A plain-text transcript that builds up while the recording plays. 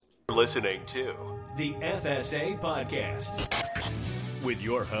Listening to the FSA Podcast with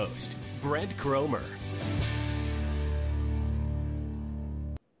your host, Brent Cromer.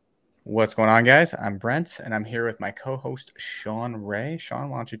 What's going on, guys? I'm Brent, and I'm here with my co-host, Sean Ray. Sean,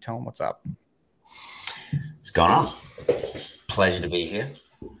 why don't you tell him what's up? What's going on? Pleasure to be here.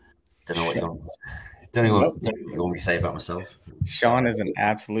 Don't know what you want me to say about myself. Sean is an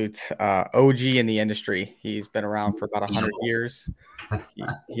absolute OG in the industry. He's been around for about 100 years.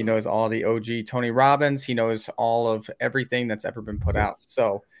 He knows all the OG Tony Robbins. He knows all of everything that's ever been put out.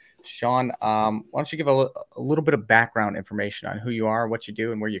 So, Sean, why don't you give a little bit of background information on who you are, what you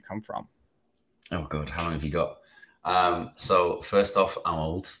do, and where you come from? Oh, God. How long have you got? So first off, I'm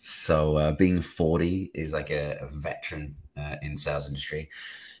old. So being 40 is like a veteran in sales industry.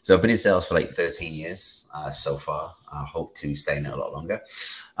 So I've been in sales for like 13 years so far. I hope to stay in it a lot longer.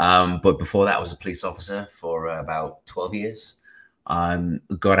 But before that, I was a police officer for about 12 years.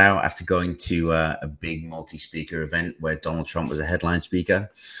 Got out after going to a big multi-speaker event where Donald Trump was a headline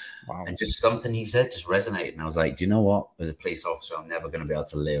speaker. Wow. And just something he said just resonated. And I was like, do you know what? As a police officer, I'm never going to be able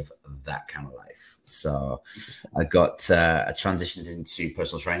to live that kind of life. So I transitioned into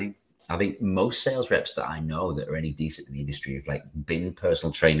personal training. I think most sales reps that I know that are any decent in the industry have like been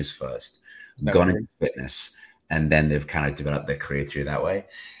personal trainers first, gone into fitness, and then they've kind of developed their career through that way.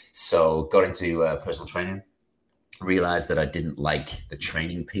 So got into personal training, realized that I didn't like the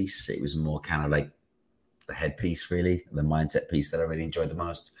training piece. It was more kind of like the head piece, really, the mindset piece that I really enjoyed the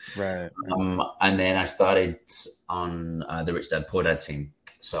most. Right. And then I started on the Rich Dad Poor Dad team.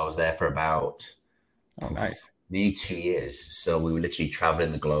 So I was there for about nearly 2 years. So we were literally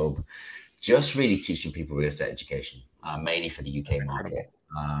traveling the globe, just really teaching people real estate education, mainly for the UK market.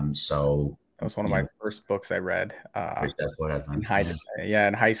 So that was one of my first books I read Rich Dad Poor Dad,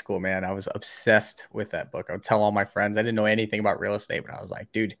 in high school, man. I was obsessed with that book. I would tell all my friends. I didn't know anything about real estate, but I was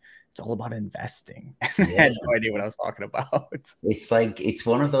like, dude, it's all about investing. I had no idea what I was talking about. It's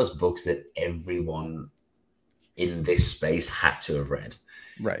one of those books that everyone in this space had to have read.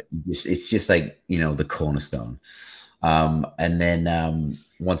 Right. It's just like, the cornerstone. And then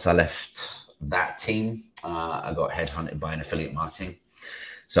once I left that team, I got headhunted by an affiliate marketing.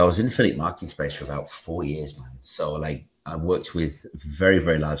 So I was in the affiliate marketing space for about 4 years, man. So like I worked with a very,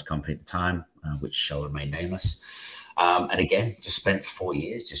 very large company at the time, which shall remain nameless. And again, just spent 4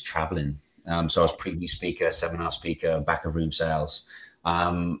 years just traveling. So I was preview speaker, seminar speaker, back of room sales.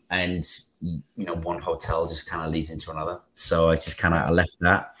 And one hotel just kind of leads into another. So I just I left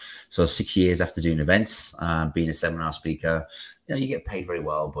that. So 6 years after doing events, being a seminar speaker, you get paid very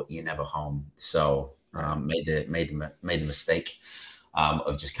well, but you're never home. So made the mistake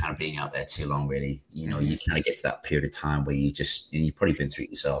of just kind of being out there too long, really. You kind of get to that period of time where you've probably been through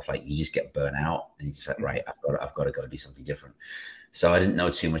it yourself. Like you just get burnt out and you're just like, right, I've got to go do something different. So I didn't know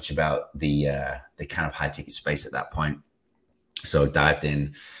too much about the kind of high ticket space at that point. So dived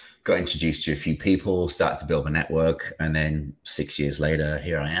in, got introduced to a few people, started to build a network. And then 6 years later,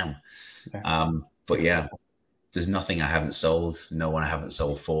 here I am. Yeah. But yeah, there's nothing I haven't sold. No one I haven't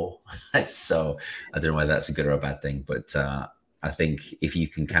sold for. So I don't know whether that's a good or a bad thing, but I think if you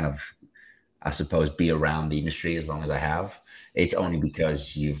can kind of, I suppose, be around the industry as long as I have, it's only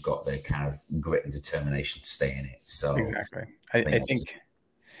because you've got the kind of grit and determination to stay in it. So exactly. I think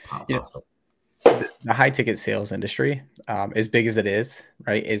the high ticket sales industry, as big as it is,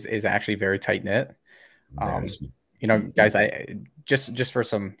 right, is actually very tight knit. Guys, I just for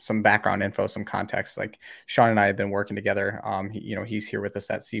some background info, some context, like Sean and I have been working together. He's here with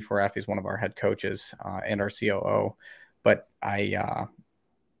us at C4F. He's one of our head coaches and our COO. But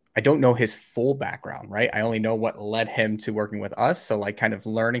I don't know his full background, right? I only know what led him to working with us. So like kind of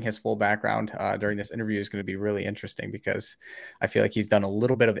learning his full background during this interview is going to be really interesting because I feel like he's done a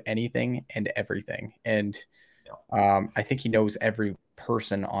little bit of anything and everything. And I think he knows every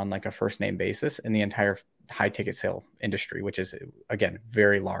person on like a first name basis in the entire high ticket sale industry, which is, again,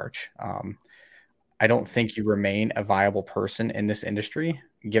 very large. I don't think you remain a viable person in this industry,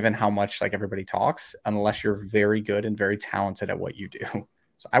 given how much like everybody talks, unless you're very good and very talented at what you do.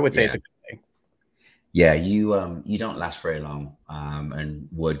 So I would say it's a good thing. Yeah, you don't last very long, and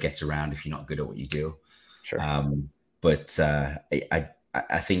word gets around if you're not good at what you do. Sure. But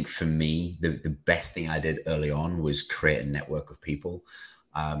I think for me, the best thing I did early on was create a network of people,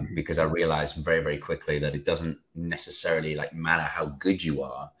 because I realized very, very quickly that it doesn't necessarily like matter how good you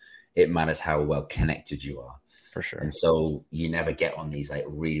are. It matters how well connected you are. For sure. And so you never get on these like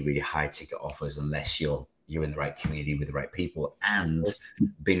really, really high ticket offers unless you're in the right community with the right people and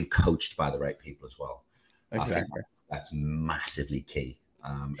being coached by the right people as well. Exactly. I think that's massively key,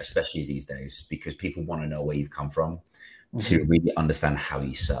 especially these days, because people want to know where you've come from. to really understand how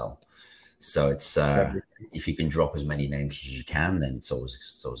you sell. So it's if you can drop as many names as you can, then it's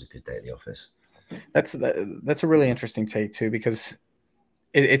always a good day at the office. That's a really interesting take too, because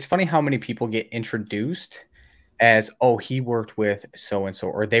it's funny how many people get introduced as, oh, he worked with so and so,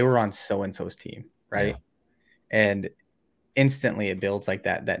 or they were on so and so's team, right? Yeah. And instantly it builds like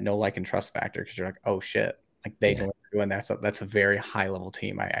that know, like, and trust factor, because you're like, oh shit, like they know what they're doing. That's a very high level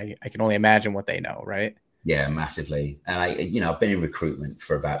team. I can only imagine what they know, right? Yeah, massively. And I've been in recruitment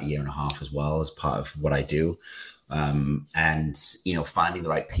for about a year and a half as well as part of what I do. And finding the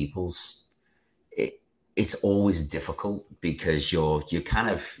right people's, it's always difficult, because you're kind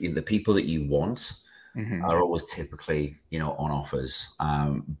of, the people that you want are always typically, on offers.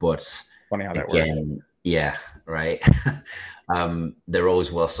 But funny how that works. Yeah, right. They're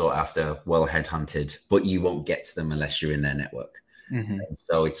always well sought after, well headhunted, but you won't get to them unless you're in their network.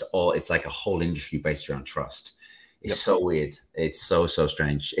 So it's like a whole industry based around trust. It's so weird. It's so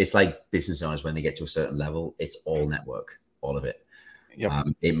strange. It's like business owners, when they get to a certain level, it's all network, all of it.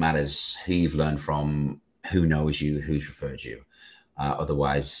 It matters who you've learned from, who knows you, who's referred you.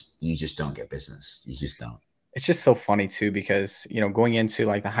 Otherwise, you just don't get business. You just don't. It's just so funny too, because going into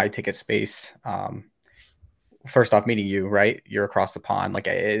like the high ticket space, first off, meeting you, right? You're across the pond. Like,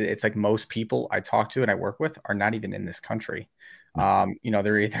 it's like most people I talk to and I work with are not even in this country.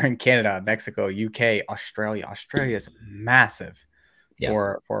 They're either in Canada, Mexico, UK, Australia. Australia is massive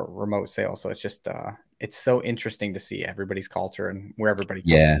for remote sales. So it's just it's so interesting to see everybody's culture and where everybody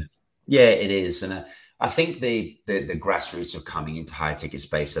comes. Yeah, it is. And I think the grassroots of coming into high ticket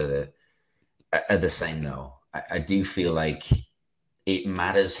space are the same though. I do feel like it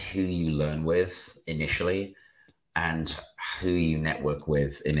matters who you learn with initially and who you network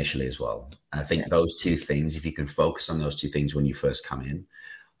with initially as well. And I think those two things, if you can focus on those two things when you first come in,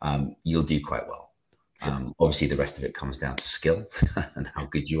 you'll do quite well. Obviously, the rest of it comes down to skill and how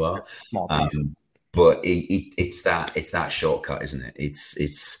good you are. But it's that shortcut, isn't it?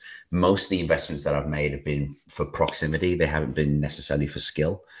 It's most of the investments that I've made have been for proximity. They haven't been necessarily for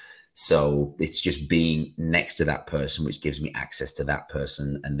skill. So it's just being next to that person, which gives me access to that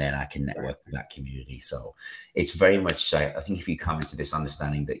person, and then I can network with that community. So it's very much, I think, if you come into this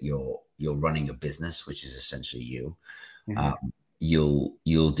understanding that you're running a business, which is essentially you,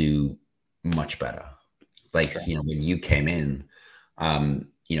 you'll do much better. Like, when you came in,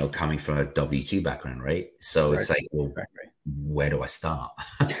 coming from a W-2 background, right? So it's like, well, where do I start?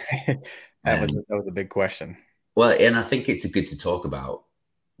 That was a big question. Well, and I think it's good to talk about,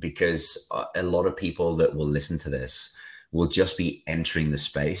 because a lot of people that will listen to this will just be entering the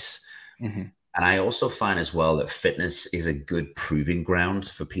space. And I also find as well that fitness is a good proving ground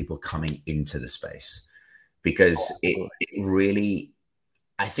for people coming into the space, because it really,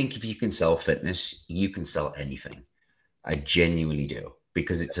 I think if you can sell fitness, you can sell anything. I genuinely do,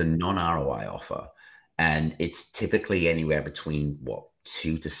 because it's a non-ROI offer, and it's typically anywhere between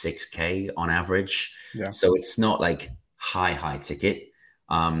 $2 to $6K on average. So it's not like high ticket.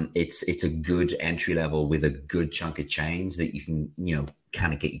 It's a good entry level with a good chunk of change that you can,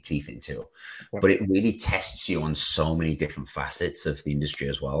 kind of get your teeth into. But it really tests you on so many different facets of the industry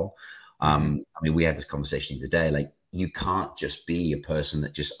as well. I mean, we had this conversation today. Like, you can't just be a person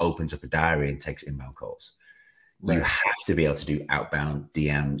that just opens up a diary and takes inbound calls. You have to be able to do outbound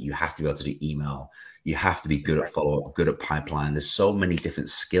DM. You have to be able to do email. You have to be good at follow-up, good at pipeline. There's so many different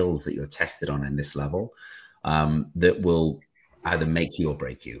skills that you're tested on in this level that will either make you or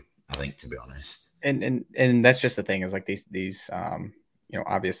break you, I think, to be honest. And that's just the thing, is like these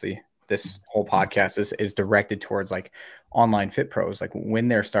obviously this whole podcast is directed towards like online fit pros. Like, when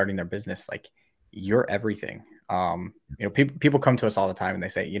they're starting their business, like, you're everything. People come to us all the time and they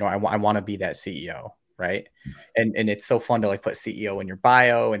say, I want to be that CEO. Right. And it's so fun to like put CEO in your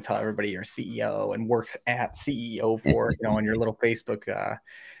bio and tell everybody you're CEO and works at CEO for, on your little Facebook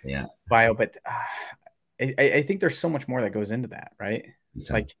bio. But I think there's so much more that goes into that, right? It's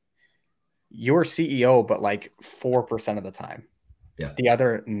like, you're CEO, but like 4% of the time. The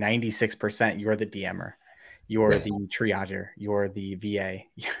other 96%, you're the DMer, you're the triager, you're the VA,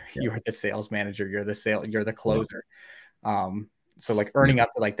 you're the sales manager, you're the closer. So like earning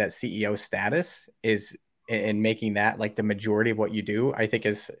up to like that CEO status is, and making that like the majority of what you do, I think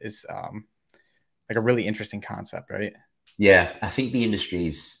is like a really interesting concept, right? Yeah, I think the industry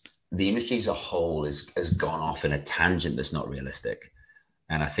as a whole has gone off in a tangent that's not realistic.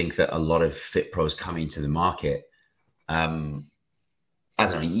 And I think that a lot of fit pros coming to the market, I don't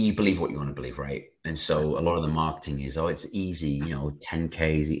know, you believe what you want to believe, right? And so a lot of the marketing is, it's easy,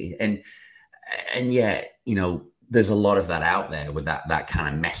 10K easy. And yeah, there's a lot of that out there with that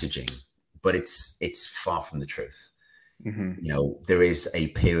kind of messaging, but it's far from the truth. There is a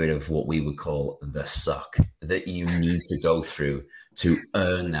period of what we would call the suck that you need to go through to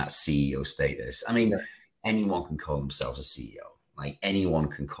earn that CEO status. I mean, anyone can call themselves a CEO. Like anyone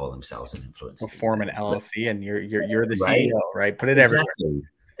can call themselves an influencer. Form an LLC and you're the right? CEO, right? Put it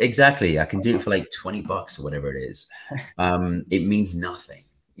Exactly. I can do it for like $20 or whatever it is. It means nothing,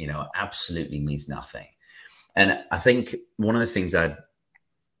 absolutely means nothing. And I think one of the things I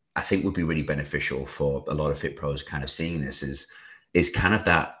think would be really beneficial for a lot of fit pros kind of seeing this is kind of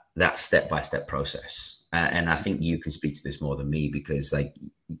that step-by-step process. And I think you can speak to this more than me because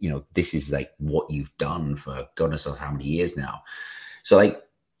this is like what you've done for goodness knows how many years now. So I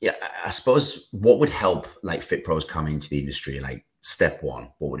suppose what would help like fit pros come into the industry? Like step one,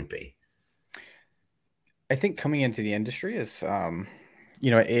 what would it be? I think coming into the industry is,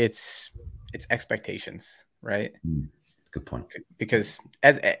 it's expectations, right? Good point. Because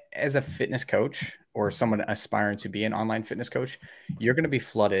as a fitness coach or someone aspiring to be an online fitness coach, you're going to be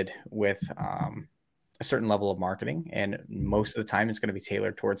flooded with a certain level of marketing. And most of the time it's going to be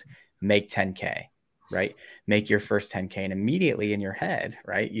tailored towards make 10K, right? Make your first 10K. And immediately in your head,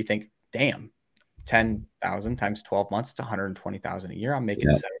 right, you think, damn, 10,000 times 12 months, it's 120,000 a year. I'm making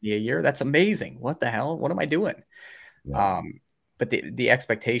 70 a year. That's amazing. What the hell? What am I doing? Yeah. But the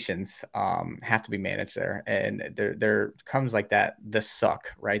expectations have to be managed there. And there comes like the suck,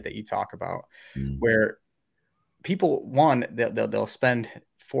 right, that you talk about, where people, they'll spend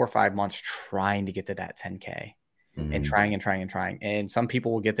 4 or 5 months trying to get to that 10K and trying. And some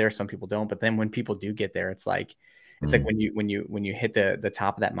people will get there, some people don't. But then when people do get there, it's like when you hit the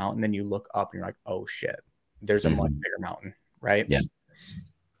top of that mountain, then you look up and you're like, oh shit, there's a much bigger mountain, right?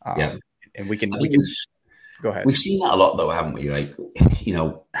 Yeah. And we can go ahead. We've seen that a lot though, haven't we? Like,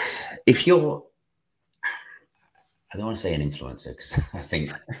 if you're, I don't want to say an influencer because I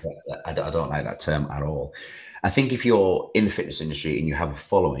think I don't like that term at all. I think if you're in the fitness industry and you have a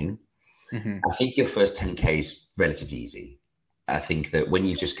following, I think your first 10K is relatively easy. I think that when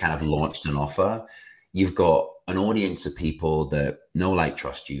you've just kind of launched an offer, you've got an audience of people that know, like,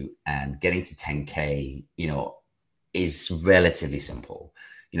 trust you, and getting to 10K, is relatively simple.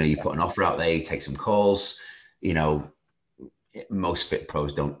 You put an offer out there, you take some calls. Most fit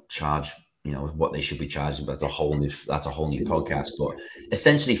pros don't charge, what they should be charging, but that's a whole new podcast. But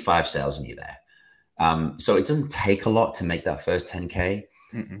essentially 5 sales and you're there. So it doesn't take a lot to make that first 10K.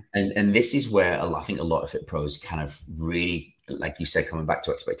 And this is where I think a lot of fit pros kind of really, like you said, coming back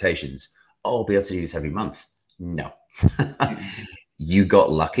to expectations. Oh, I'll be able to do this every month. No, you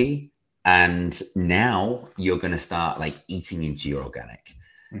got lucky. And now you're going to start like eating into your organic.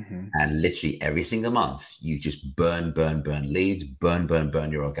 And literally every single month, you just burn leads, burn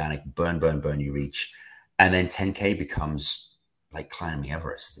your organic, burn your reach. And then 10K becomes like climbing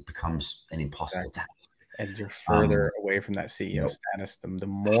Everest. It becomes an impossible task. And you're further away from that CEO status, the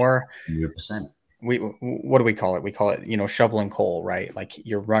more 100%. What do we call it? We call it, shoveling coal, right? Like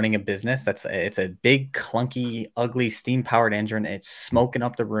you're running a business it's a big, clunky, ugly, steam-powered engine. It's smoking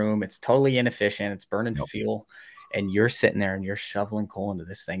up the room. It's totally inefficient. It's burning fuel. And you're sitting there and you're shoveling coal into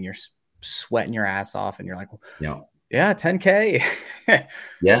this thing. You're sweating your ass off. And you're like, yeah, 10K.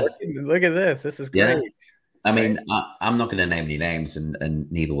 Yeah. Look at this. This is great. Yeah. I mean, I'm not going to name any names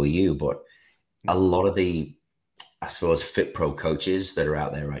and neither will you, but a lot of the, I suppose, fit pro coaches that are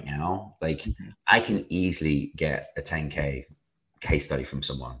out there right now, like I can easily get a 10K case study from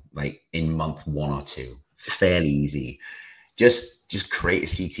someone like in month 1 or 2, fairly easy. Just create a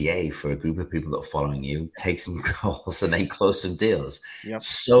CTA for a group of people that are following you, take some calls, and then close some deals.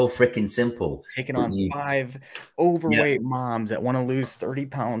 So freaking simple. Taking on 5 overweight moms that want to lose 30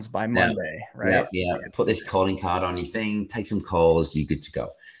 pounds by Monday, right? Yeah. Put this calling card on your thing, take some calls, you're good to go.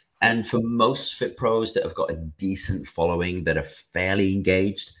 And for most fit pros that have got a decent following that are fairly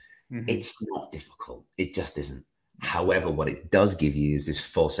engaged, it's not difficult. It just isn't. However, what it does give you is this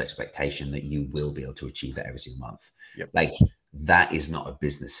false expectation that you will be able to achieve that every single month. Like that is not a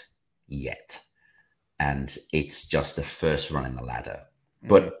business yet. And it's just the first run in the ladder.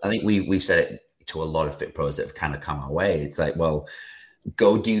 But I think we've said it to a lot of fit pros that have kind of come our way. It's like, well,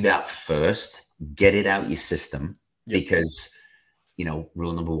 go do that first, get it out your system because,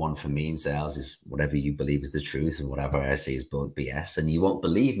 rule number 1 for me in sales is whatever you believe is the truth and whatever I say is BS. And you won't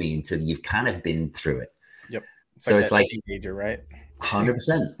believe me until you've kind of been through it. So it's like teenager, right?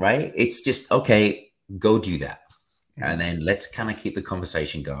 100%, right? It's just, okay, go do that. And then let's kind of keep the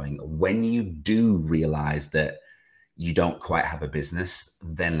conversation going. When you do realize that you don't quite have a business,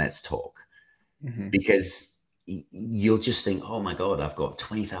 then let's talk. Because you'll just think, oh my God, I've got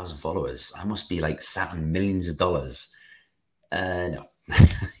 20,000 followers. I must be like sat on millions of dollars. No,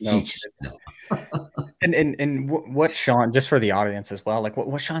 No. just no. And what Sean, just for the audience as well, like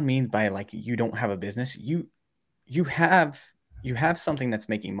what Sean means by like you don't have a business, you have something that's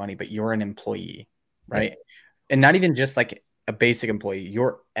making money, but you're an employee, right? And not even just like a basic employee,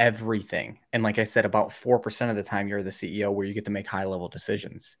 you're everything. And like I said, about 4% of the time you're the CEO, where you get to make high level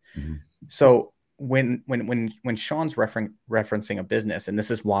decisions. Mm-hmm. So when Sean's referencing a business, and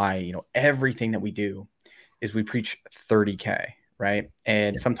this is why, you know, everything that we do is we preach 30K, right?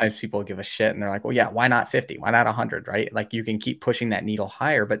 And sometimes people give a shit and they're like, well, yeah, why not 50? Why not 100, right? Like you can keep pushing that needle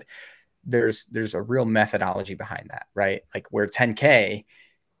higher, but there's a real methodology behind that, right? Like where 10K,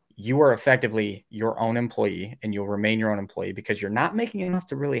 you are effectively your own employee and you'll remain your own employee because you're not making enough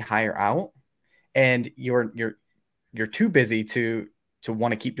to really hire out, and you're too busy to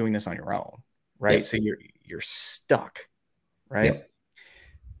want to keep doing this on your own, right? Yep. So you're stuck, right? Yep.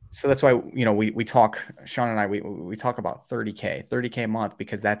 So that's why, you know, we talk, Sean and I, we talk about 30K a month,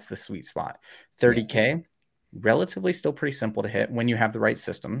 because that's the sweet spot. 30K, relatively still pretty simple to hit when you have the right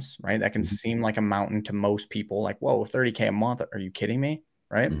systems, right? That can seem like a mountain to most people, like, whoa, 30K a month, are you kidding me?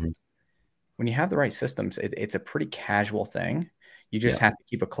 Right? When you have the right systems, it's a pretty casual thing. You just have to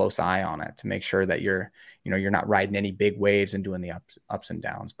keep a close eye on it to make sure that you're not riding any big waves and doing the ups and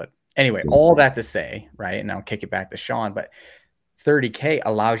downs. But anyway, all that to say, right? And I'll kick it back to Sean, but 30K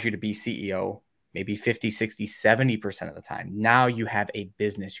allows you to be CEO maybe 50, 60, 70% of the time. Now you have a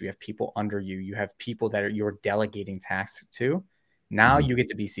business, you have people under you, you have people that you're delegating tasks to. Now you get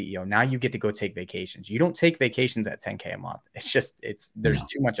to be CEO. Now you get to go take vacations. You don't take vacations at 10K a month. There's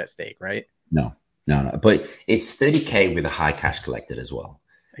too much at stake, right? No. But it's 30K with a high cash collected as well.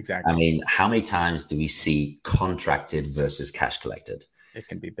 Exactly. I mean, how many times do we see contracted versus cash collected? It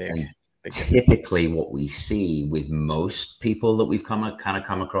can be big. And typically what we see with most people that we've come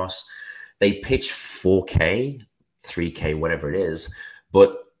across, they pitch 4K, 3K, whatever it is,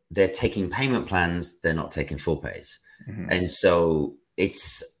 but they're taking payment plans. They're not taking full pays. And so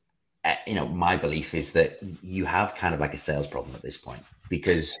it's, you know, my belief is that you have kind of like a sales problem at this point,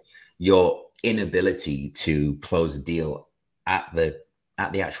 because your inability to close a deal at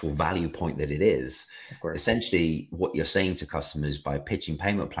the actual value point that it is, essentially what you're saying to customers by pitching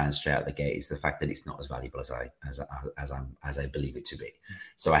payment plans straight out the gate is the fact that it's not as valuable as I believe it to be.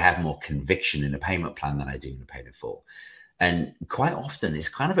 So I have more conviction in a payment plan than I do in a paid in full. And quite often it's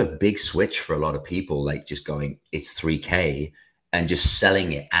kind of a big switch for a lot of people, like just going, it's 3K and just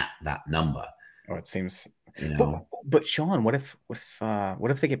selling it at that number. Oh, it seems, you know, but Sean, what if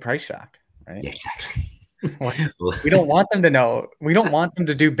they get price shock, right? Yeah, exactly. We don't want them to know. We don't want them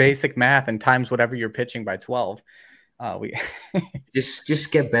to do basic math and times whatever you're pitching by 12. We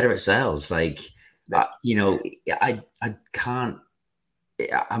just get better at sales. Like, you know, I can't.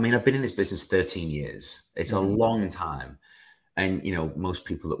 I mean, I've been in this business 13 years. It's a long time, and you know, most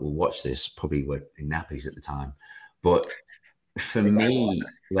people that will watch this probably were in nappies at the time. But for me,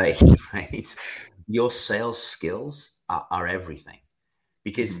 like, right, your sales skills are everything,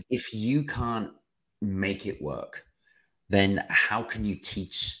 because if you can't make it work, then how can you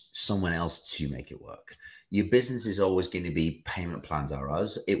teach someone else to make it work? Your business is always going to be payment plans are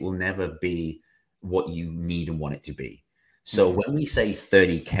us. It will never be what you need and want it to be. So when we say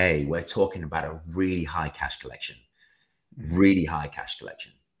 30K, we're talking about a really high cash collection,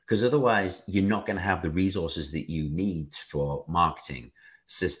 because otherwise you're not going to have the resources that you need for marketing,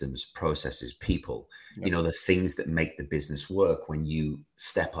 systems, processes, people, you know, the things that make the business work when you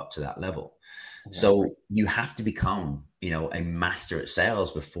step up to that level. So you have to become, you know, a master at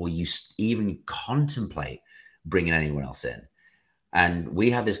sales before you even contemplate bringing anyone else in. And we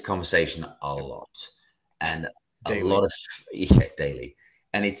have this conversation a lot, and daily. A lot of daily.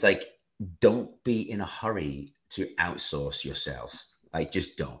 And it's like, don't be in a hurry to outsource your sales. Like,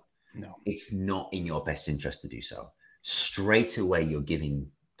 just don't. No, it's not in your best interest to do so. Straight away, you're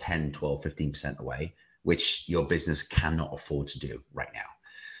giving 10, 12, 15% away, which your business cannot afford to do right now.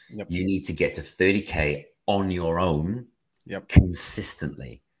 You need to get to 30K on your own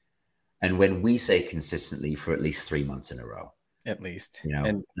consistently. And when we say consistently, for at least 3 months in a row, at least, you know,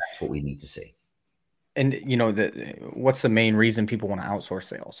 and that's what we need to see. And you know, what's the main reason people want to outsource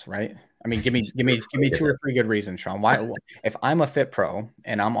sales, right? I mean, give me 2 or 3 good reasons, Sean. Why, if I'm a fit pro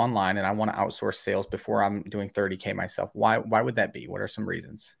and I'm online and I want to outsource sales before I'm doing 30K myself, why would that be? What are some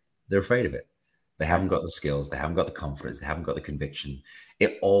reasons? They're afraid of it. They haven't got the skills. They haven't got the confidence. They haven't got the conviction.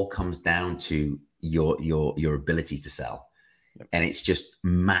 It all comes down to your ability to sell. And it's just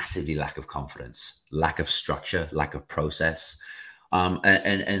massively lack of confidence, lack of structure, lack of process.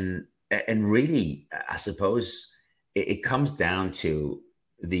 And really, I suppose it comes down to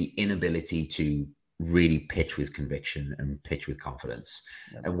the inability to really pitch with conviction and pitch with confidence.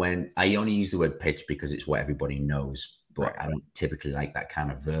 Yep. And when I only use the word pitch because it's what everybody knows, but Right. I don't typically like that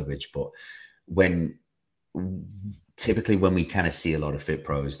kind of verbiage. But typically when we kind of see a lot of fit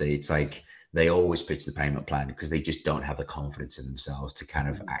pros, it's like they always pitch the payment plan because they just don't have the confidence in themselves to kind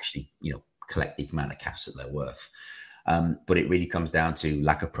of actually, collect the amount of cash that they're worth. But it really comes down to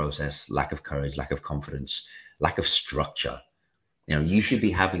lack of process, lack of courage, lack of confidence, lack of structure. You should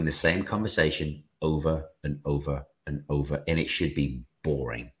be having the same conversation over and over and over, and it should be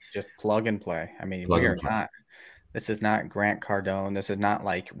boring. Just plug and play. I mean, this is not Grant Cardone. This is not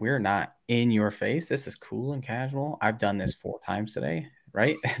like, we're not in your face. This is cool and casual. I've done this 4 times today,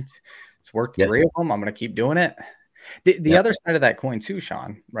 right? It's worked 3 of them. I'm going to keep doing it. The other side of that coin too,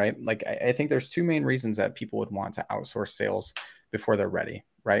 Sean, right? Like, I think there's 2 main reasons that people would want to outsource sales before they're ready,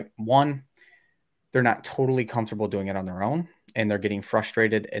 right? One, they're not totally comfortable doing it on their own, and they're getting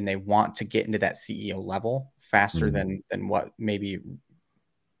frustrated, and they want to get into that CEO level faster than what maybe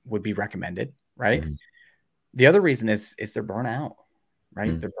would be recommended, right? The other reason is they're burnt out,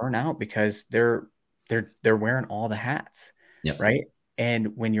 right? They're burnt out because they're wearing all the hats, right?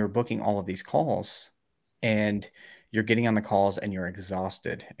 And when you're booking all of these calls and you're getting on the calls and you're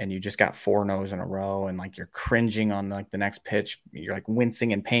exhausted and you just got 4 no's in a row and like you're cringing on like the next pitch, you're like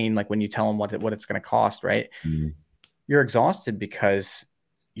wincing in pain, like when you tell them what it's going to cost, right? You're exhausted because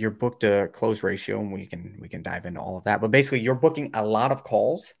you're booked a close ratio, and we can dive into all of that. But basically, you're booking a lot of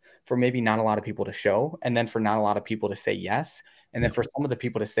calls for maybe not a lot of people to show, and then for not a lot of people to say yes, and then for some of the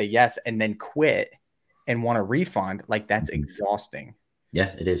people to say yes and then quit and want a refund. Like, that's exhausting.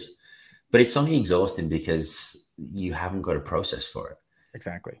 Yeah, it is. But it's only exhausting because you haven't got a process for it.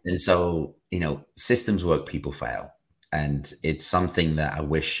 Exactly. And so, systems work, people fail. And it's something that I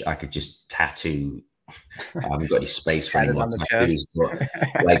wish I could just tattoo. I haven't got any space for anyone to tattoos, but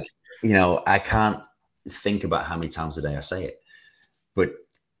I can't think about how many times a day I say it. But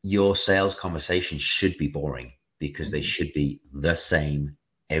your sales conversation should be boring because they should be the same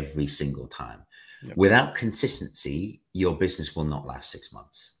every single time. Without consistency, your business will not last 6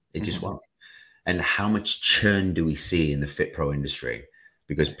 months. It just won't. And how much churn do we see in the Fit Pro industry?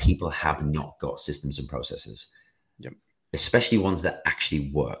 Because people have not got systems and processes, especially ones that actually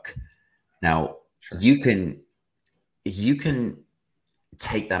work. Now, you can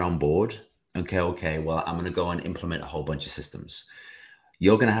take that on board. Okay. Well, I'm going to go and implement a whole bunch of systems.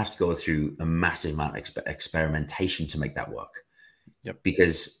 You're going to have to go through a massive amount of experimentation to make that work.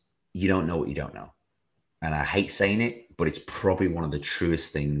 Because you don't know what you don't know. And I hate saying it, but it's probably one of the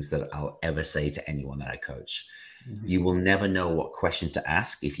truest things that I'll ever say to anyone that I coach. You will never know what questions to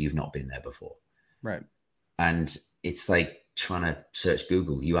ask if you've not been there before. Right. And it's like trying to search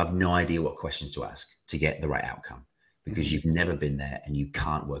Google. You have no idea what questions to ask to get the right outcome because you've never been there, and you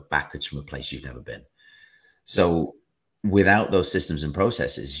can't work backwards from a place you've never been. So without those systems and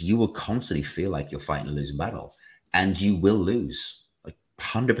processes, you will constantly feel like you're fighting a losing battle, and you will lose.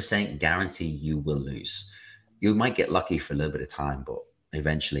 100% guarantee you will lose. You might get lucky for a little bit of time, but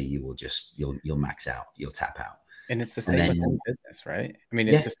eventually you'll max out, you'll tap out. And it's the same with any business, right? I mean,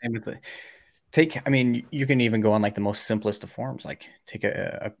 it's the same with you can even go on like the most simplest of forms, like take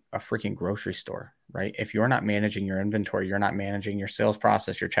a freaking grocery store, right? If you're not managing your inventory, you're not managing your sales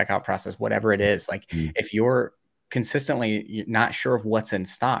process, your checkout process, whatever it is, like if you're consistently not sure of what's in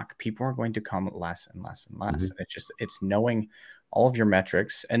stock, people are going to come less and less and less. And it's knowing all of your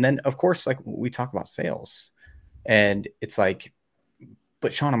metrics. And then of course, like we talk about sales, and it's like,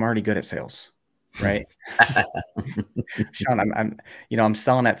 but Sean, I'm already good at sales, right? Sean, I'm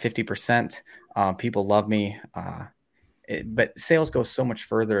selling at 50%. People love me. But sales goes so much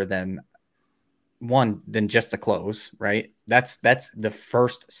further than just the close, right? That's the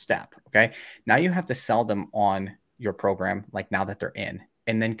first step. Okay. Now you have to sell them on your program, like now that they're in,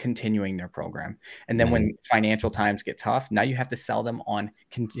 and then continuing their program. And then when financial times get tough, now you have to sell them on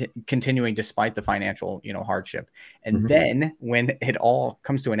continuing despite the financial, hardship. And then when it all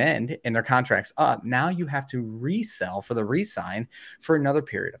comes to an end and their contract's up, now you have to resell for the re-sign for another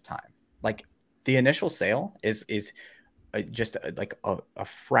period of time. Like the initial sale is just like a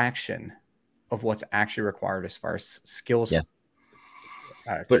fraction of what's actually required as far as skills,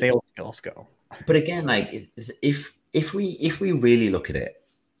 sales skills go. But again, like if we really look at it,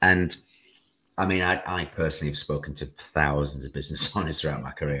 and I mean, I personally have spoken to thousands of business owners throughout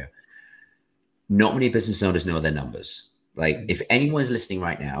my career. Not many business owners know their numbers. Like if anyone's listening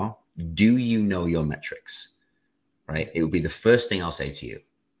right now, do you know your metrics? Right? It would be the first thing I'll say to you.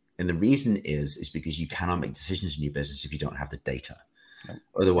 And the reason is because you cannot make decisions in your business if you don't have the data.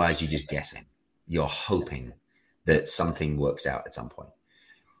 Otherwise, you're just guessing. You're hoping that something works out at some point.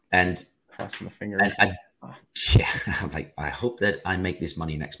 And crossing the fingers. Yeah, I'm like, I hope that I make this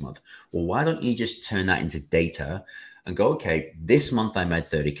money next month. Well, why don't you just turn that into data and go, okay, this month I made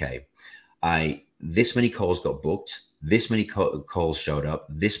 30K. This many calls got booked. This many calls showed up.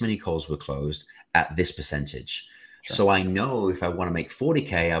 This many calls were closed at this percentage. Sure. So I know if I want to make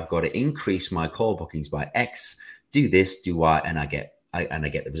 40K, I've got to increase my call bookings by X, do this, do Y, and I get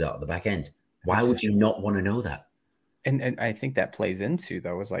the result at the back end. Why would you not want to know that? And I think that plays into,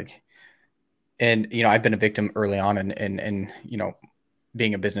 though, is like, and, you know, I've been a victim early on and you know,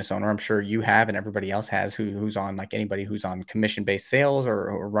 being a business owner, I'm sure you have, and everybody else has who's on, like anybody who's on commission-based sales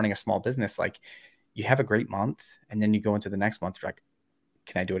or running a small business, like you have a great month and then you go into the next month, you're like,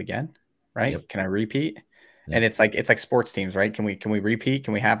 can I do it again? Right. Yep. Can I repeat? Yep. And it's like sports teams, right? Can we repeat?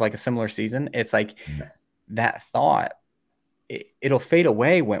 Can we have like a similar season? It's like that thought, it'll fade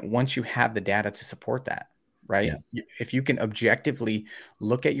away once you have the data to support that. Right. Yeah. If you can objectively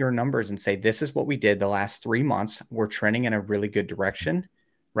look at your numbers and say, this is what we did the last 3 months, we're trending in a really good direction.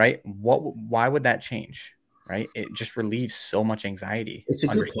 Right. Why would that change? Right. It just relieves so much anxiety. It's a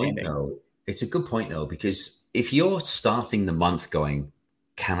good point, though. It's a good point, though, because if you're starting the month going,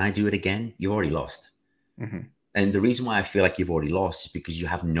 can I do it again? You've already lost. Mm-hmm. And the reason why I feel like you've already lost is because you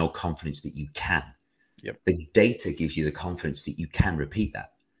have no confidence that you can. Yep. The data gives you the confidence that you can repeat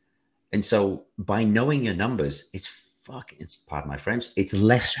that. And so by knowing your numbers, it's pardon my French, it's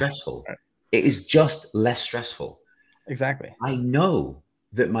less stressful. Right. It is just less stressful. Exactly. I know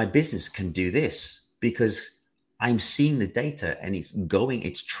that my business can do this because I'm seeing the data and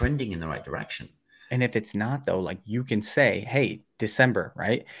it's trending in the right direction. And if it's not, though, like you can say, hey, December,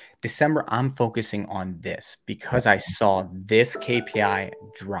 right? December, I'm focusing on this because I saw this KPI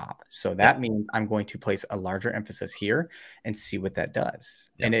drop. So that means I'm going to place a larger emphasis here and see what that does.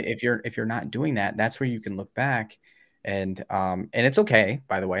 Yep. And if you're not doing that, that's where you can look back and it's okay,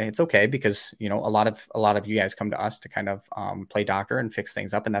 by the way, it's okay because, you know, a lot of you guys come to us to kind of play doctor and fix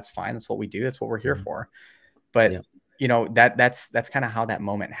things up. And that's fine. That's what we do. That's what we're here for. But you know, that's kind of how that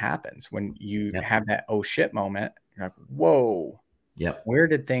moment happens when you have that oh shit moment. You're like, whoa, where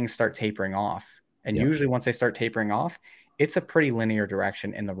did things start tapering off? And usually once they start tapering off, it's a pretty linear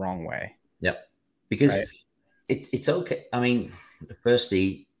direction in the wrong way. Yep. Because it's okay. I mean,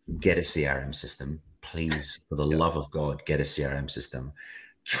 firstly, get a CRM system. Please, for the love of God, get a CRM system.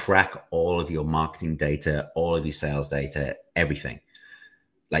 Track all of your marketing data, all of your sales data, everything.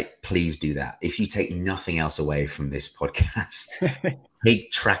 Like, please do that. If you take nothing else away from this podcast,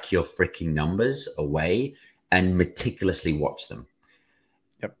 track your freaking numbers away and meticulously watch them.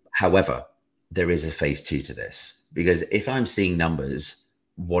 Yep. However, there is a phase 2 to this, because if I'm seeing numbers,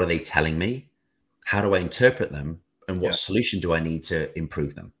 what are they telling me? How do I interpret them? And what solution do I need to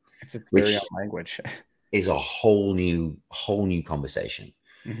improve them? It's a very own language. Is a whole new conversation,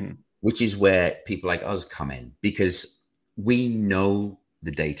 which is where people like us come in, because we know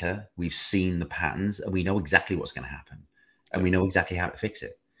the data, we've seen the patterns, and we know exactly what's going to happen, and we know exactly how to fix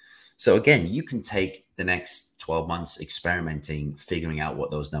it. So again, you can take the next 12 months experimenting, figuring out what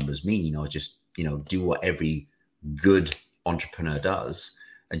those numbers mean, or just, you know, do what every good entrepreneur does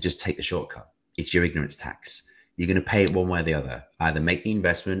and just take the shortcut. It's your ignorance tax. You're going to pay it one way or the other. Either make the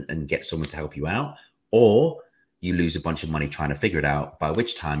investment and get someone to help you out, or you lose a bunch of money trying to figure it out, by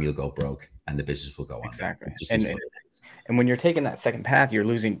which time you'll go broke and the business will go on. Exactly. And when you're taking that second path, you're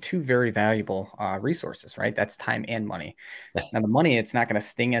losing two very valuable resources, right? That's time and money. Now, the money, it's not going to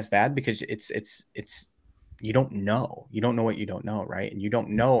sting as bad because it's you don't know what you don't know, right? And you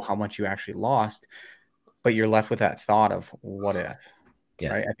don't know how much you actually lost, but you're left with that thought of what if,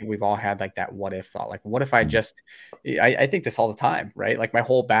 right? I think we've all had like that what if thought, like what if I think this all the time, right? Like my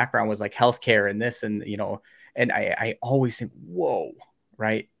whole background was like healthcare and this, and you know, and I always think, whoa,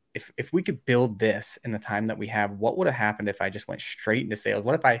 right? If we could build this in the time that we have, what would have happened if I just went straight into sales?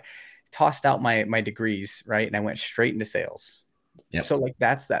 What if I tossed out my degrees, right? And I went straight into sales. Yep. So like,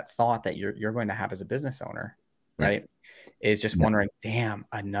 that's that thought that you're going to have as a business owner, right? Is just wondering, damn,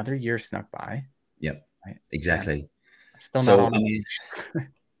 another year snuck by. Yep. Right? Exactly. I'm still not on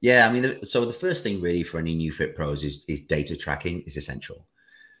so the first thing really for any new fit pros is data tracking is essential.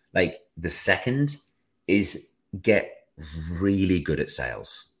 Like the second is get really good at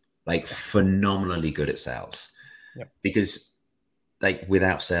sales. Like phenomenally good at sales, because like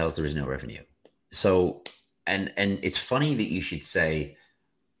without sales, there is no revenue. So, and it's funny that you should say,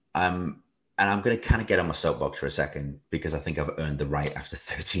 and I'm going to kind of get on my soapbox for a second, because I think I've earned the right after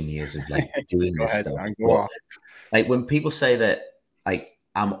 13 years of like doing this stuff. Well, like when people say that, like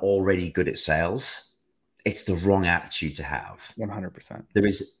I'm already good at sales, it's the wrong attitude to have. 100%. There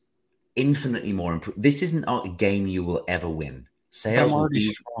is infinitely more. This isn't a game you will ever win. Sales will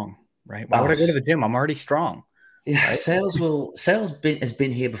be strong. right? Why would I go to the gym? I'm already strong. Yeah, right? sales has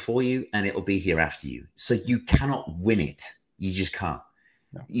been here before you, and it will be here after you. So you cannot win it. You just can't.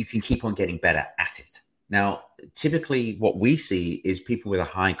 No. You can keep on getting better at it. Now, typically, what we see is people with a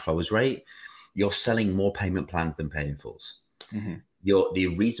high close rate. You're selling more payment plans than pay in fulls. Mm-hmm. The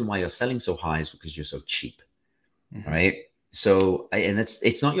reason why you're selling so high is because you're so cheap, mm-hmm. right? So, and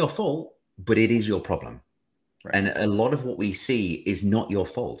it's not your fault, but it is your problem. Right. And a lot of what we see is not your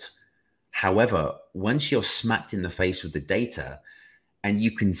fault. However, once you're smacked in the face with the data and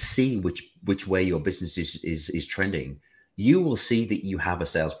you can see which way your business is trending, you will see that you have a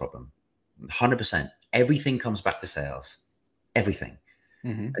sales problem. 100%. Everything comes back to sales. Everything.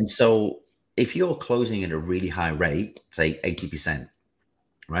 Mm-hmm. And so if you're closing at a really high rate, say 80%,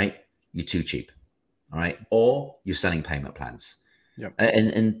 right? You're too cheap. All right. Or you're selling payment plans. Yep.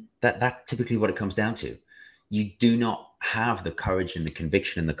 And that's typically what it comes down to. You do not have the courage and the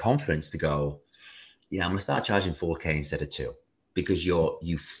conviction and the confidence to go, yeah, I'm going to start charging 4K instead of 2 because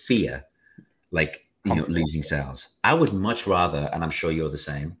you fear losing sales. I would much rather, and I'm sure you're the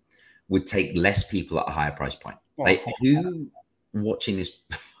same, would take less people at a higher price point. Like who watching this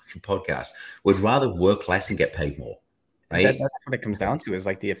podcast would rather work less and get paid more? Right. That's what it comes down to is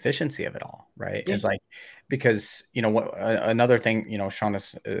like the efficiency of it all, right? Yeah. Is like, because, what another thing, Sean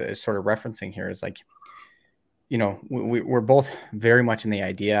is sort of referencing here is like, we're both very much in the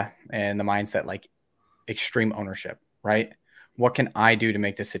idea and the mindset, like extreme ownership, right? What can I do to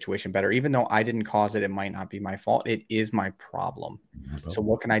make this situation better? Even though I didn't cause it, it might not be my fault. It is my problem. So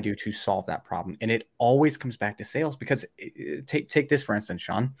what can I do to solve that problem? And it always comes back to sales because take this, for instance,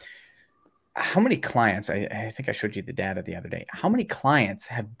 Sean. How many clients, I think I showed you the data the other day, how many clients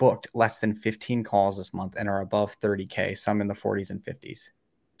have booked less than 15 calls this month and are above 30K, some in the 40s and 50s,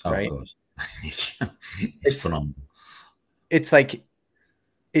 right? It's phenomenal. It's like,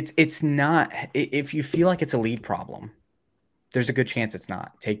 it's not, if you feel like it's a lead problem, there's a good chance it's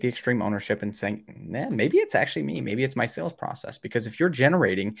not. Take the extreme ownership and saying, maybe it's actually me. Maybe it's my sales process. Because if you're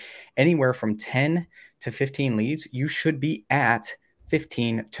generating anywhere from 10 to 15 leads, you should be at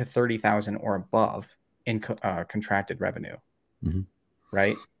 15 to 30,000 or above in contracted revenue,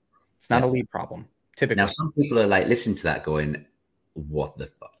 right? It's not a lead problem, typically. Now, some people are like, listen to that going, what the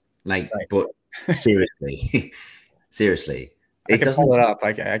fuck? Like, right. But seriously, I can pull it up.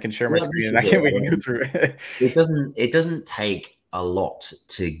 I can share my screen and we can go through it. It doesn't take a lot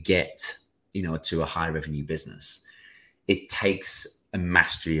to get, to a high revenue business. It takes a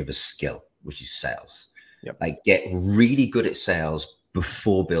mastery of a skill, which is sales. Yep. Like get really good at sales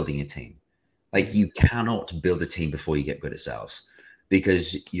before building a team. Like you cannot build a team before you get good at sales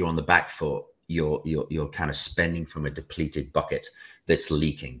because you're on the back foot. You're kind of spending from a depleted bucket that's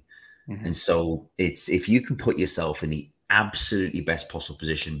leaking. And so if you can put yourself in the absolutely best possible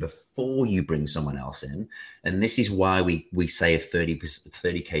position before you bring someone else in, and this is why we say a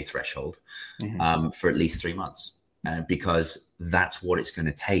 30K threshold for at least 3 months, because that's what it's going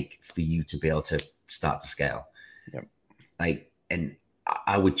to take for you to be able to start to scale. Yep. And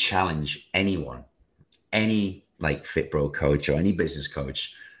I would challenge anyone, any like FitBro coach or any business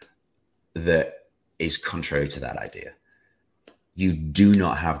coach that is contrary to that idea. You do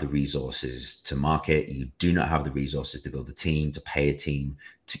not have the resources to market. You do not have the resources to build a team, to pay a team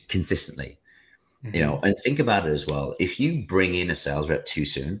consistently, and think about it as well. If you bring in a sales rep too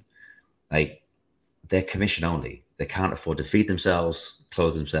soon, like they're commission only. They can't afford to feed themselves,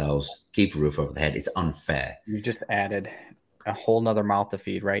 clothe themselves, keep a roof over their head. It's unfair. You just added a whole nother mouth to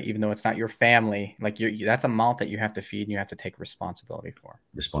feed, right? Even though it's not your family, like that's a mouth that you have to feed and you have to take responsibility for.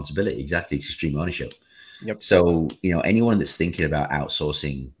 Responsibility, exactly. It's extreme ownership. Yep. So, anyone that's thinking about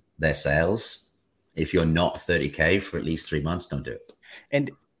outsourcing their sales, if you're not 30K for at least 3 months, don't do it. And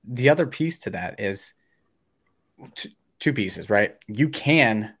the other piece to that is two pieces, right? You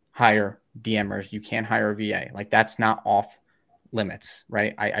can hire DMers, you can hire a VA. Like that's not off limits,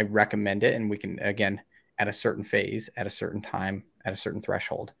 right? I recommend it. And we can, again, at a certain phase, at a certain time, at a certain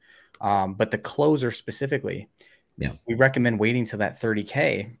threshold. But the closer specifically, we recommend waiting till that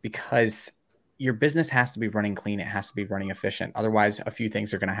 30K because your business has to be running clean. It has to be running efficient. Otherwise, a few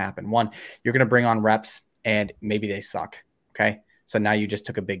things are going to happen. One, you're going to bring on reps and maybe they suck. Okay. So now you just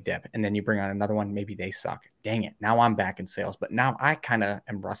took a big dip and then you bring on another one. Maybe they suck. Dang it. Now I'm back in sales, but now I kind of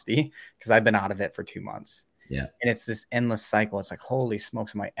am rusty because I've been out of it for 2 months. Yeah. And it's this endless cycle. It's like, holy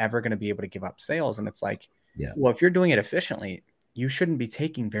smokes, am I ever going to be able to give up sales? And it's like, well, if you're doing it efficiently, you shouldn't be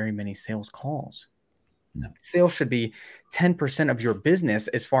taking very many sales calls. No. Sales should be 10% of your business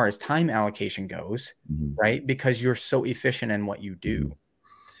as far as time allocation goes, right? Because you're so efficient in what you do.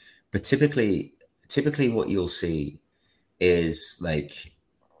 But typically what you'll see is like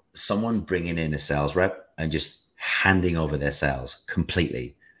someone bringing in a sales rep and just handing over their sales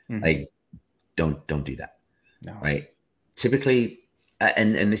completely. Like, don't do that. No. Right. Typically,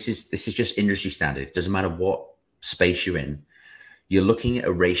 and this is just industry standard. It doesn't matter what space you're in. You're looking at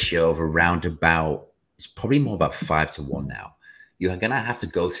a ratio of around about, it's probably more about 5-1 now. You're going to have to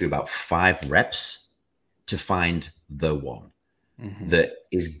go through about 5 reps to find the one that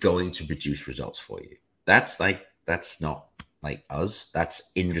is going to produce results for you. That's not like us.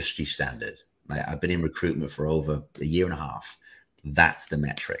 That's industry standard. Like, I've been in recruitment for over a year and a half. That's the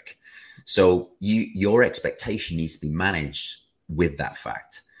metric. So your expectation needs to be managed with that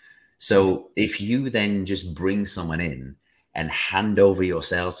fact. So if you then just bring someone in and hand over your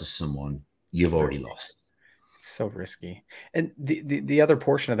sales to someone, you've already lost. It's so risky. And the other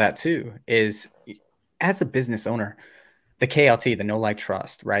portion of that too is, as a business owner, the KLT, the know, like,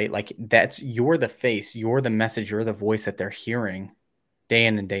 trust, right? Like, you're the face, you're the message, you're the voice that they're hearing day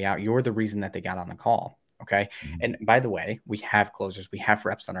in and day out. You're the reason that they got on the call. Okay. And by the way, we have closers, we have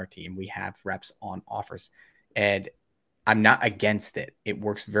reps on our team, we have reps on offers, and I'm not against it. It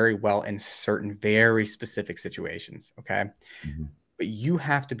works very well in certain very specific situations. Okay. But you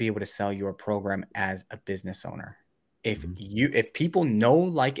have to be able to sell your program as a business owner. If people know,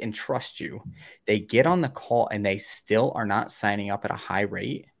 like, and trust you, they get on the call and they still are not signing up at a high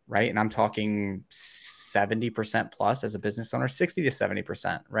rate, right? And I'm talking 70% plus as a business owner, 60 to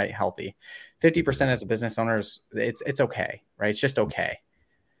 70%, right? Healthy. 50% as a business owner, it's okay, right? It's just okay.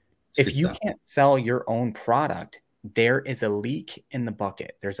 If you can't sell your own product, there is a leak in the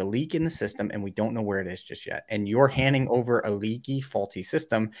bucket. There's a leak in the system, and we don't know where it is just yet. And you're handing over a leaky, faulty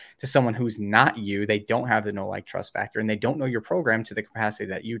system to someone who's not you. They don't have the know, like, trust factor, and they don't know your program to the capacity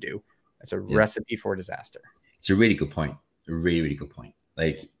that you do. That's a recipe for disaster. It's a really good point. A really, really good point.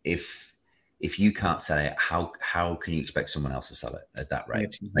 Like, if you can't sell it, how can you expect someone else to sell it at that rate?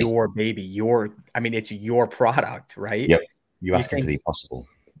 It's your baby. It's your product, right? Yep. You're asking for the impossible.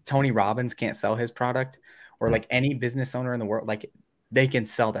 Tony Robbins can't sell his product, or like any business owner in the world, like, they can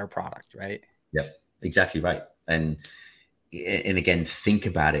sell their product, right? Yep, exactly right. And again, think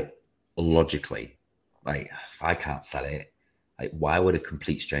about it logically. Like, if I can't sell it, like, why would a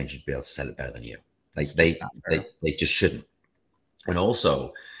complete stranger be able to sell it better than you? Like, they just shouldn't. And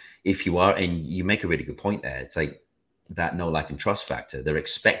also, if you are, and you make a really good point there, it's like that know, like, and trust factor. They're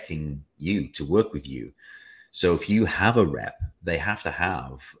expecting you to work with you. So if you have a rep, they have to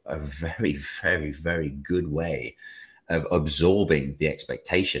have a very, very, very good way of absorbing the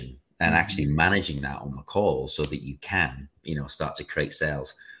expectation and actually managing that on the call, so that you can, start to create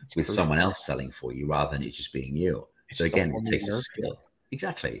sales with someone else selling for you rather than it just being you. So again, it takes a skill.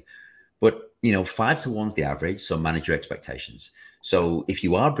 Exactly. But 5-1 is the average. So manage your expectations. So if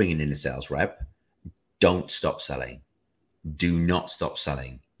you are bringing in a sales rep, don't stop selling. Do not stop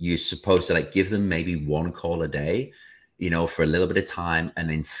selling. You're supposed to, like, give them maybe 1 call a day, for a little bit of time, and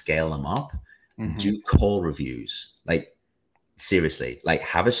then scale them up. Do call reviews. Like, seriously, like,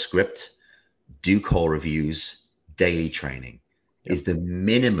 have a script, do call reviews, daily training is the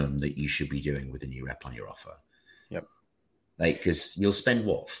minimum that you should be doing with a new rep on your offer. Yep. Like, because you'll spend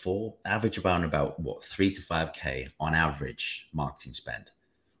average about 3 to 5K on average marketing spend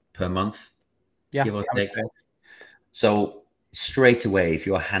per month. Yeah. Give or take. So straight away, if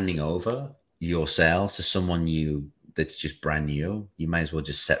you're handing over your sales to someone new that's just brand new, you might as well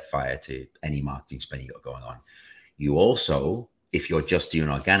just set fire to any marketing spend you got going on. You also, if you're just doing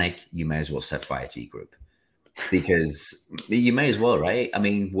organic, you may as well set fire to your group, because you may as well, right? I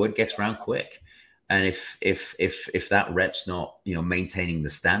mean, word gets around quick. And if that rep's not, maintaining the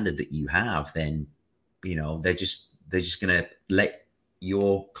standard that you have, then, they're just going to let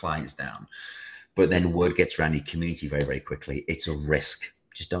your clients down. But then word gets around your community very, very quickly. It's a risk.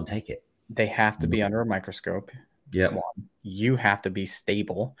 Just don't take it. They have to be under a microscope. Yeah. You have to be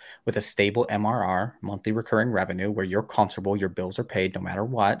stable with a stable MRR, monthly recurring revenue, where you're comfortable, your bills are paid no matter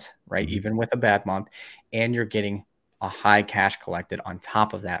what, right? Even with a bad month, and you're getting a high cash collected on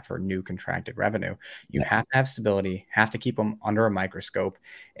top of that for new contracted revenue. You have to have stability, have to keep them under a microscope.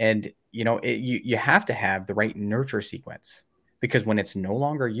 And, you have to have the right nurture sequence, because when it's no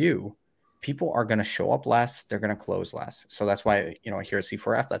longer you, people are going to show up less. They're going to close less. So that's why, here at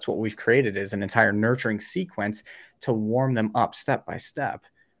C4F, that's what we've created, is an entire nurturing sequence to warm them up step by step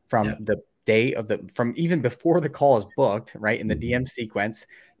from the day from even before the call is booked, right? In the DM sequence,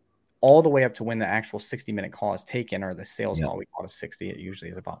 all the way up to when the actual 60-minute call is taken, or the sales call. We call it 60. It usually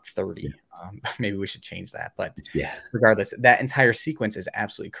is about 30. Maybe we should change that. But regardless, that entire sequence is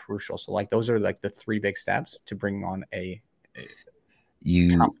absolutely crucial. So, like, those are like the 3 big steps to bring on a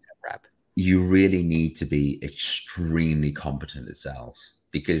competent rep. You really need to be extremely competent at sales.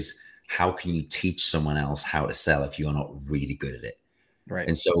 because how can you teach someone else how to sell if you're not really good at it? Right.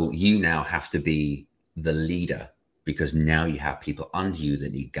 And so you now have to be the leader, because now you have people under you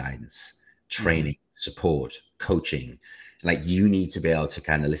that need guidance, training, support, coaching. Like, you need to be able to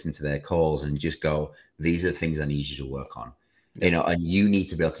kind of listen to their calls and just go, these are the things I need you to work on, and you need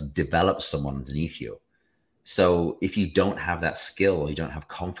to be able to develop someone underneath you. So if you don't have that skill, or you don't have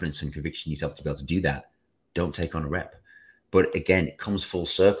confidence and conviction in yourself to be able to do that, don't take on a rep. But again, it comes full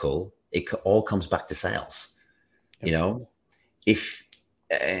circle. It all comes back to sales. And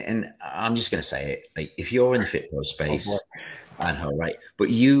I'm just going to say it, like, if you're in the fit pro space, I know, right?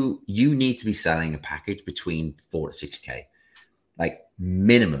 But you need to be selling a package between 4 to 6K. Like,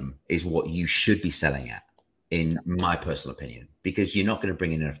 minimum is what you should be selling at, in my personal opinion, because you're not going to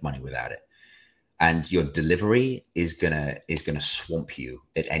bring in enough money without it. And your delivery is gonna swamp you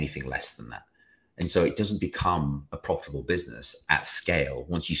at anything less than that. And so it doesn't become a profitable business at scale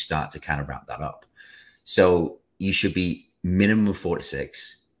once you start to kind of wrap that up. So you should be minimum of 4 to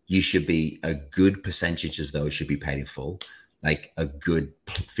 6. You should be, a good percentage of those should be paid in full. Like, a good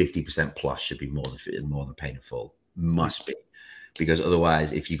 50% plus should be more than paid in full. Must be. Because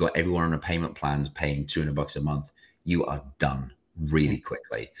otherwise, if you got everyone on a payment plan paying $200 a month, you are done really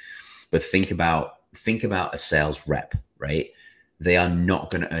quickly. But think about a sales rep, right? They are not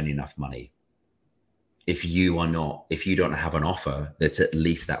going to earn enough money if you don't have an offer that's at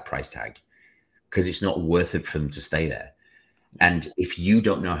least that price tag, because it's not worth it for them to stay there. And if you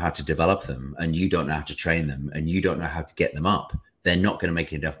don't know how to develop them, and you don't know how to train them, and you don't know how to get them up, they're not going to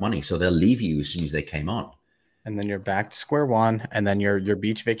make enough money. So they'll leave you as soon as they came on. And then you're back to square one, and then your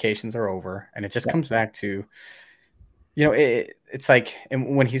beach vacations are over. And it just comes back to, it's like,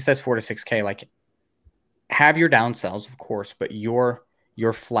 and when he says 4 to 6K, like, have your downsells, of course, but your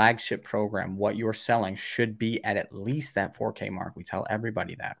flagship program, what you're selling, should be at least that 4K mark. We tell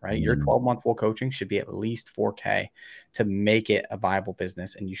everybody that, right? Your 12-month full coaching should be at least 4K to make it a viable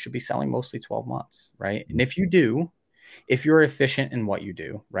business. And you should be selling mostly 12 months, right? And if you're efficient in what you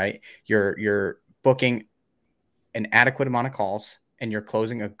do, right? You're booking an adequate amount of calls, and you're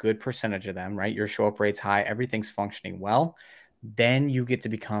closing a good percentage of them, right? Your show up rate's high, everything's functioning well. Then you get to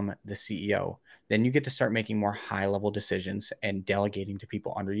become the CEO. Then you get to start making more high level decisions and delegating to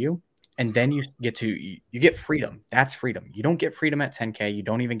people under you. And then you get freedom. That's freedom. You don't get freedom at 10K. You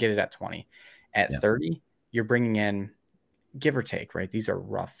don't even get it at 20. At 30, you're bringing in, give or take, right? These are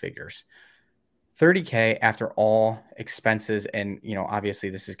rough figures. 30K after all expenses. And, obviously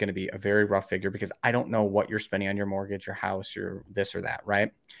this is going to be a very rough figure, because I don't know what you're spending on your mortgage, your house, your this or that,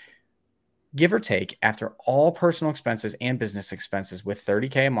 right? Give or take, after all personal expenses and business expenses, with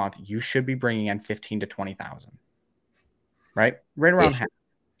 30K a month, you should be bringing in 15 to 20,000, right? Right around half.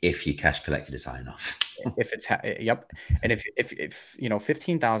 If your cash collected is high enough. If it's, yep. And if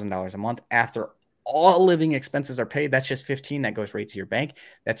 $15,000 a month after all living expenses are paid, that's just 15 that goes right to your bank.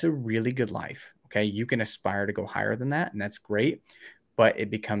 That's a really good life. Okay. You can aspire to go higher than that, and that's great, but it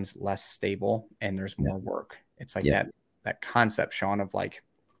becomes less stable and there's more work. It's like that concept, Sean, of like,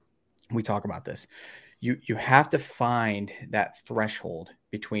 we talk about this. You have to find that threshold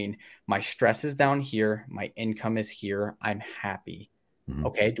between, my stress is down here, my income is here, I'm happy.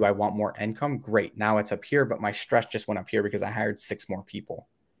 Okay. Do I want more income? Great. Now it's up here, but my stress just went up here because I hired 6 more people.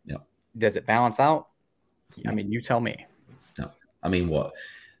 Yeah. Does it balance out? I mean, you tell me. No. I mean, what?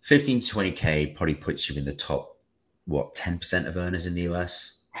 15 to 20K probably puts you in the top, 10% of earners in the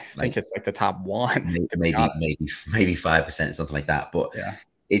US? I think it's like the top 1. Maybe 5%, something like that. But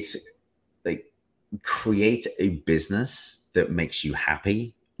it's like, create a business that makes you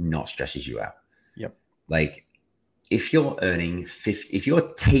happy, not stresses you out. Yep. Like, if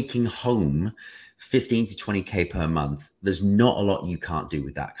you're taking home 15 to 20K per month, there's not a lot you can't do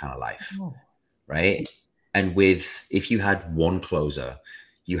with that kind of life. Right. And if you had one closer,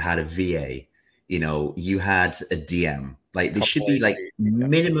 you had a VA, you had a DM, like, there should be like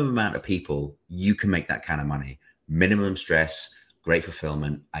minimum amount of people you can make that kind of money, minimum stress, great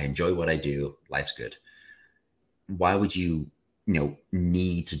fulfillment. I enjoy what I do. Life's good. Why would you,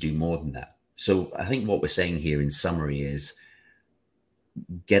 need to do more than that? So I think what we're saying here in summary is,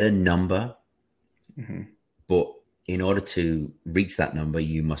 get a number, but in order to reach that number,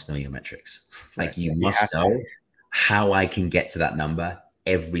 you must know your metrics. Like, you must know how I can get to that number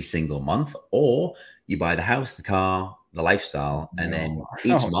every single month, or you buy the house, the car, the lifestyle, and then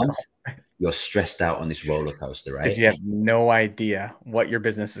each month you're stressed out on this roller coaster, right? You have no idea what your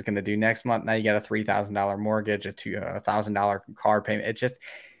business is going to do next month. Now you got a $3,000 mortgage, a $1,000 car payment.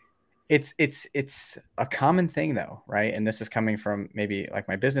 It's a common thing though, right? And this is coming from maybe like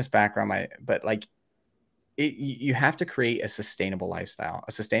my business background, but like, you have to create a sustainable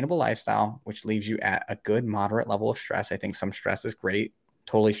lifestyle, which leaves you at a good moderate level of stress. I think some stress is great.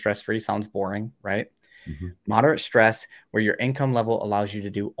 Totally stress-free sounds boring, right? Mm-hmm. Moderate stress where your income level allows you to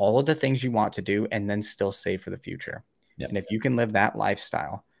do all of the things you want to do and then still save for the future. Yep. And if you can live that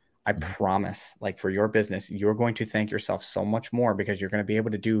lifestyle, I promise, like for your business, you're going to thank yourself so much more because you're going to be able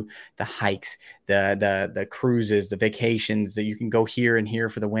to do the hikes, the cruises, the vacations that you can go here and here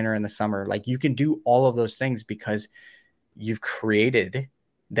for the winter and the summer. Like you can do all of those things because you've created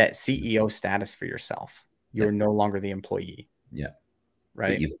that CEO status for yourself. You're no longer the employee. Yeah.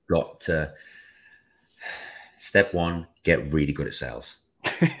 Right. But you've got to, step one, get really good at sales.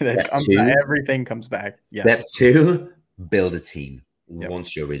 Everything comes back. Yes. Step two, build a team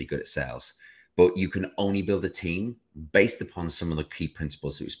once you're really good at sales. But you can only build a team based upon some of the key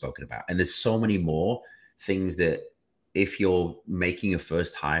principles that we've spoken about. And there's so many more things that if you're making a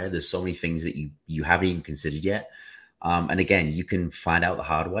first hire, there's so many things that you haven't even considered yet. And again, you can find out the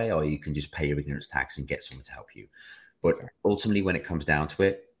hard way, or you can just pay your ignorance tax and get someone to help you. But ultimately, when it comes down to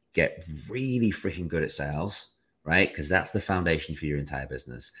it, get really freaking good at sales, right? Because that's the foundation for your entire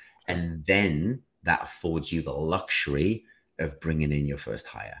business. And then that affords you the luxury of bringing in your first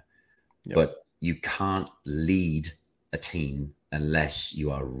hire. But you can't lead a team unless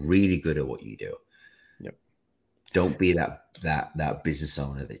you are really good at what you do. Don't be that business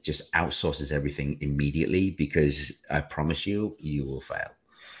owner that just outsources everything immediately, because I promise you, you will fail.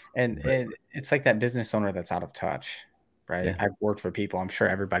 And it's like that business owner that's out of touch, right? Yeah. I've worked for people, I'm sure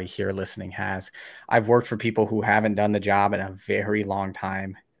everybody here listening has. I've worked for people who haven't done the job in a very long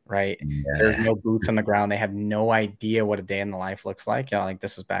time, right? Yeah. There's no boots on the ground. They have no idea what a day in the life looks like. Like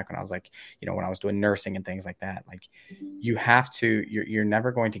this was back when I was like, when I was doing nursing and things like that. Like you have to, you're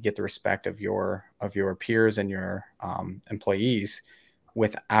never going to get the respect of your peers and your employees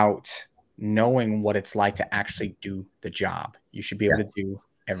without knowing what it's like to actually do the job. You should be able to do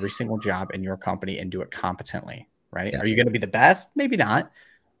every single job in your company and do it competently, right? Are you going to be the best? Maybe not,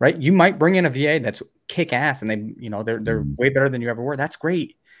 right? You might bring in a VA that's kick ass and they're way better than you ever were. That's great.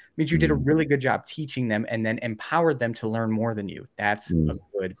 It means you did a really good job teaching them and then empowered them to learn more than you. That's a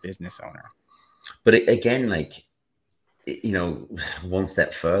good business owner. But again, like, one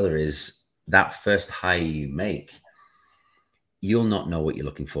step further is that first hire you make, you'll not know what you're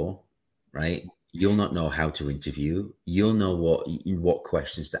looking for, right? You'll not know how to interview. You'll know what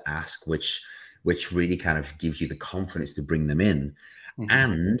questions to ask, which really kind of gives you the confidence to bring them in.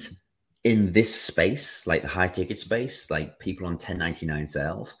 And in this space, like the high ticket space, like people on 1099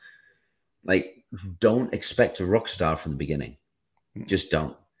 sales, like don't expect a rock star from the beginning. Just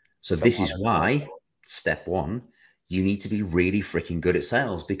don't. So this is why step one, you need to be really freaking good at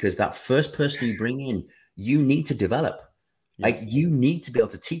sales, because that first person you bring in, you need to develop. Like you need to be able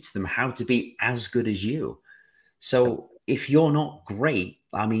to teach them how to be as good as you. So if you're not great,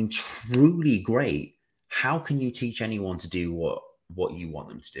 I mean, truly great, how can you teach anyone to do what you want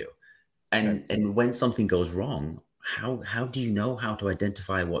them to do? And when something goes wrong, how do you know how to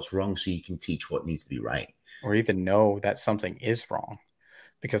identify what's wrong so you can teach what needs to be right? Or even know that something is wrong.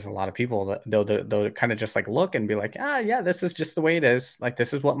 Because a lot of people, they'll kind of just like look and be like, this is just the way it is. Like,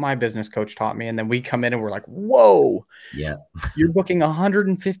 this is what my business coach taught me. And then we come in and we're like, whoa, you're booking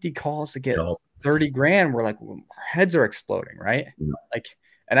 150 calls to get 30 grand. We're like, our heads are exploding, right? Like,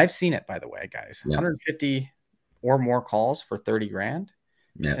 and I've seen it, by the way, guys, 150 or more calls for 30 grand.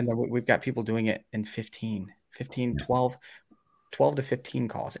 And then we've got people doing it in 15, 12 to 15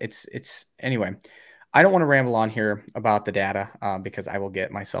 calls. It's anyway. I don't want to ramble on here about the data because I will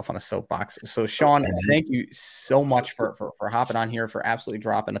get myself on a soapbox. So, Sean, thank you so much for hopping on here, for absolutely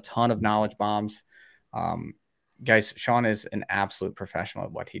dropping a ton of knowledge bombs. Guys, Sean is an absolute professional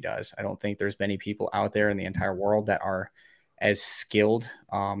at what he does. I don't think there's many people out there in the entire world that are as skilled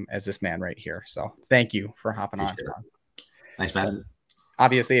as this man right here. So thank you for hopping on, Sean. Thanks, man.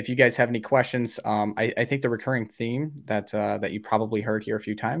 Obviously, if you guys have any questions, I think the recurring theme that you probably heard here a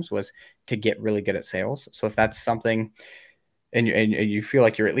few times was to get really good at sales. So if that's something and you feel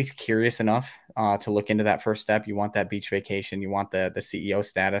like you're at least curious enough to look into that first step, you want that beach vacation, you want the CEO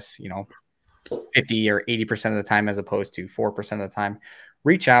status, 50 or 80% of the time as opposed to 4% of the time,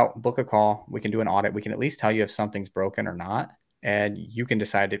 reach out, book a call. We can do an audit. We can at least tell you if something's broken or not, and you can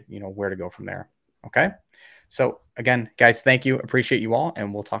decide where to go from there. Okay. So again, guys, thank you. Appreciate you all,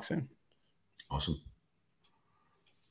 and we'll talk soon. Awesome.